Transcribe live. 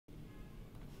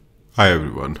Hi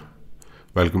everyone,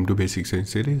 welcome to Basic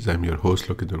Science Series. I'm your host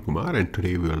Lokendra Kumar, and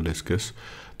today we will discuss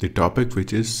the topic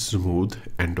which is smooth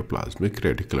endoplasmic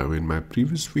reticulum. In my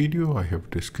previous video, I have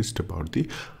discussed about the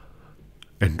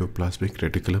endoplasmic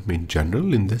reticulum in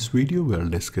general. In this video, we will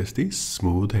discuss the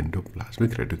smooth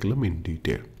endoplasmic reticulum in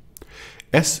detail.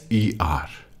 SER,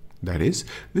 that is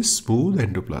the smooth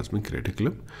endoplasmic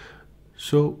reticulum.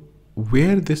 So,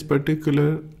 where this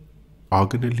particular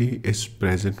organelle is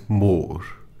present more?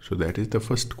 So that is the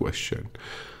first question.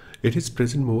 It is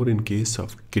present more in case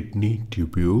of kidney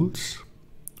tubules,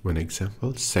 one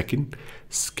example. Second,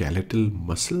 skeletal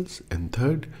muscles. And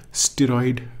third,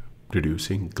 steroid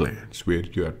producing glands, where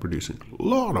you are producing a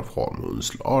lot of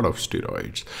hormones, lot of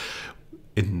steroids.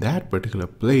 In that particular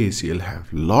place, you'll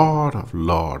have lot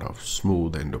of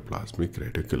smooth endoplasmic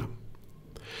reticulum.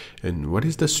 And what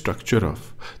is the structure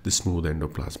of the smooth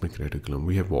endoplasmic reticulum?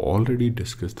 We have already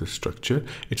discussed the structure.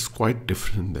 It's quite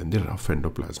different than the rough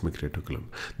endoplasmic reticulum.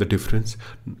 The difference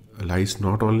lies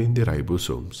not only in the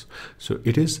ribosomes. So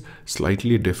it is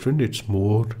slightly different. It's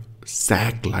more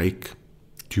sac-like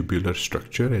tubular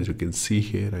structure. As you can see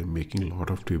here, I'm making a lot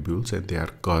of tubules and they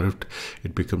are curved.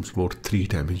 It becomes more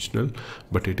three-dimensional,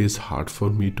 but it is hard for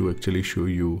me to actually show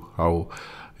you how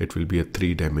it will be a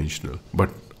three-dimensional, but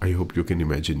I hope you can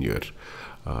imagine your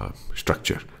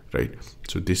structure, right?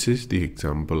 So this is the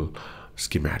example,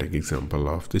 schematic example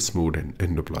of the smooth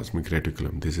endoplasmic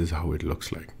reticulum. This is how it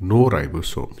looks like. No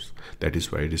ribosomes. That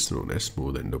is why it is known as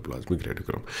smooth endoplasmic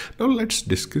reticulum. Now let's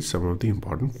discuss some of the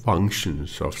important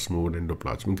functions of smooth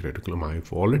endoplasmic reticulum.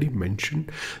 I've already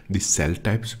mentioned the cell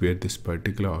types where this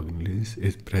particular organelle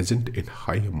is present in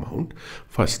high amount.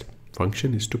 First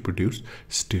function is to produce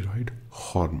steroid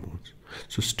hormones.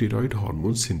 So steroid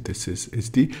hormone synthesis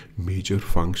is the major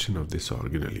function of this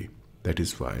organelle. That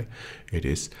is why it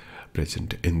is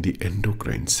present in the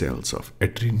endocrine cells of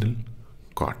adrenal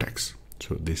cortex.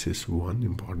 So this is one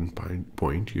important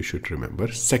point you should remember.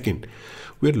 Second,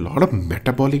 where a lot of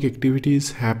metabolic activity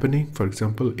is happening. For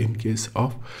example, in case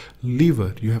of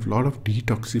liver, you have a lot of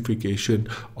detoxification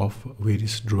of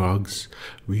various drugs,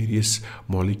 various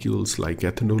molecules like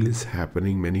ethanol is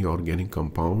happening. Many organic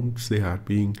compounds, they are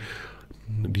being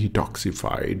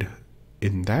detoxified.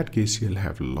 In that case, you'll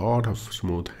have a lot of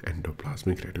smooth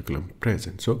endoplasmic reticulum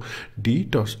present. So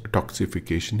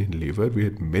detoxification in liver,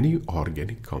 where many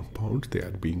organic compounds, they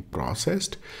are being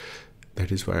processed.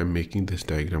 That is why I'm making this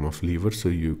diagram of liver, so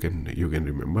you can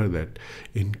remember that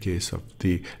in case of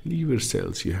the liver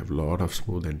cells, you have a lot of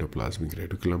smooth endoplasmic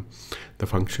reticulum. The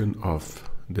function of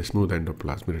the smooth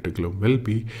endoplasmic reticulum will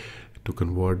be to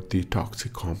convert the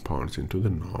toxic compounds into the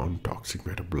non-toxic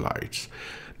metabolites.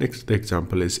 Next, the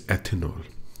example is ethanol.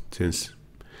 Since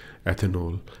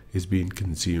ethanol is being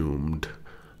consumed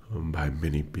by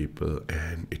many people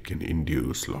and it can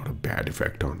induce a lot of bad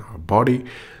effect on our body,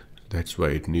 that's why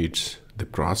it needs the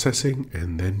processing.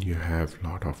 And then you have a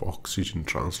lot of oxygen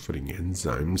transferring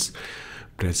enzymes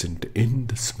present in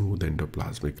the smooth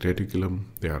endoplasmic reticulum.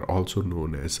 They are also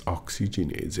known as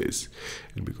oxygenases,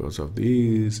 and because of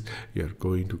these, you are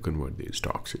going to convert these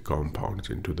toxic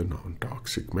compounds into the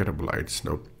non-toxic metabolites.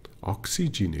 Now,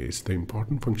 oxygenase, the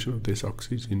important function of this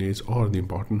oxygenase, or the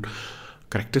important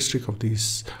characteristic of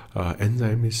this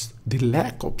enzyme, is the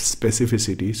lack of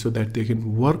specificity, so that they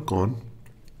can work on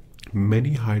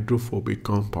many hydrophobic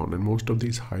compounds, and most of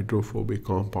these hydrophobic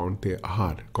compounds,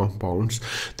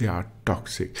 they are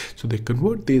toxic. So they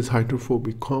convert these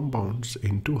hydrophobic compounds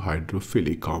into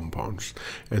hydrophilic compounds,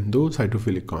 and those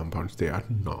hydrophilic compounds, they are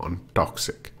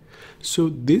non-toxic. So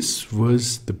this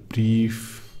was the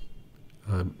brief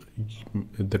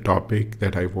the topic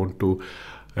that I want to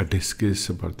discuss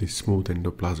about the smooth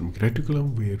endoplasmic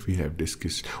reticulum, where we have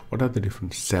discussed what are the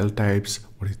different cell types,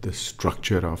 what is the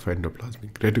structure of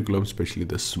endoplasmic reticulum, especially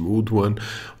the smooth one,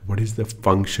 what is the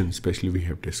function, especially we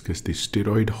have discussed the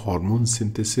steroid hormone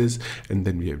synthesis, and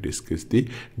then we have discussed the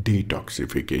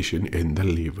detoxification in the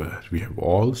liver. We have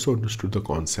also understood the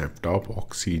concept of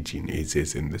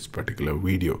oxygenases in this particular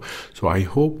video. So I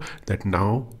hope that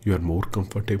now you are more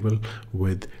comfortable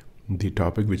with the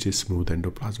topic, which is smooth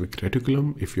endoplasmic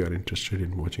reticulum. If you are interested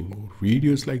in watching more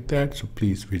videos like that, so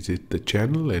please visit the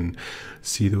channel and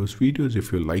see those videos.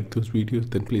 If you like those videos,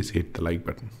 then please hit the like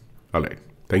button. All right,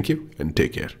 thank you and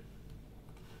take care.